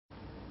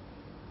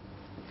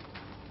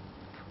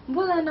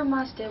Bula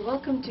Namaste,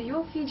 welcome to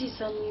your Fiji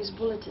Sun News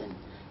Bulletin.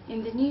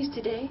 In the news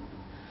today,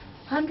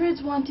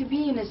 hundreds want to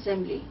be in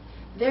Assembly.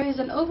 There is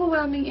an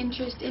overwhelming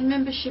interest in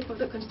membership of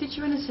the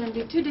Constituent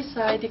Assembly to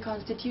decide the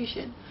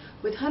Constitution.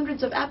 With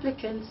hundreds of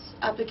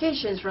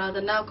applications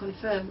now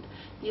confirmed,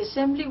 the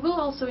Assembly will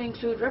also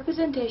include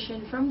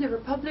representation from the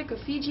Republic of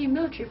Fiji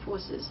military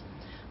forces.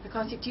 The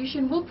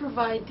Constitution will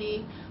provide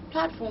the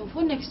platform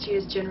for next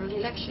year's general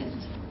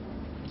elections.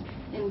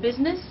 In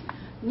business,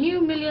 new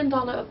 $1 million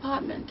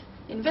apartment.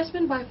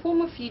 Investment by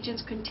former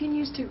Fijians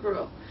continues to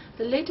grow.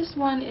 The latest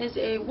one is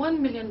a $1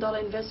 million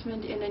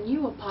investment in a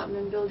new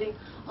apartment building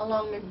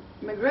along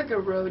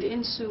McGregor Road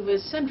in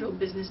Suva's central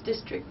business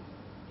district.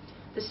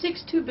 The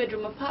 6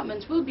 two-bedroom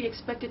apartments will be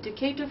expected to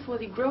cater for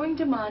the growing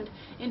demand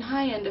in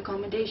high-end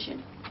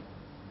accommodation.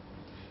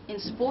 In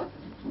sport,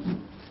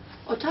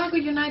 Otago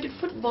United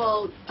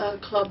Football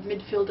Club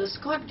midfielder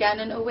Scott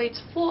Gannon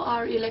awaits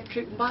 4-hour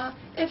Electric Bar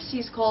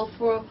FC's call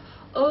for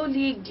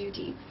O-League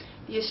duty.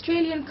 The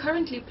Australian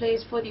currently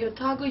plays for the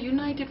Otago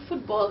United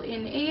Football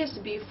in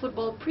ASB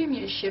Football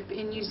Premiership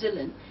in New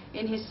Zealand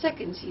in his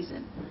second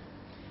season.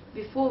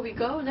 Before we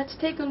go, let's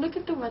take a look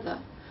at the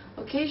weather.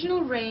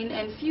 Occasional rain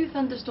and few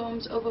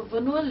thunderstorms over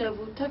Vanua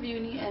Levu,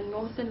 Taveuni and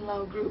Northern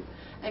Lau Group,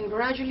 and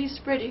gradually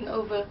spreading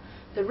over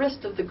the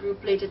rest of the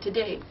group later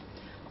today.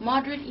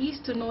 Moderate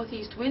east to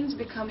northeast winds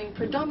becoming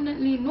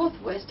predominantly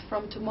northwest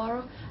from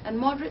tomorrow and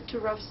moderate to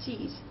rough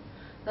seas.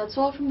 That's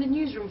all from the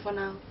newsroom for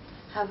now.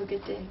 Have a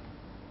good day.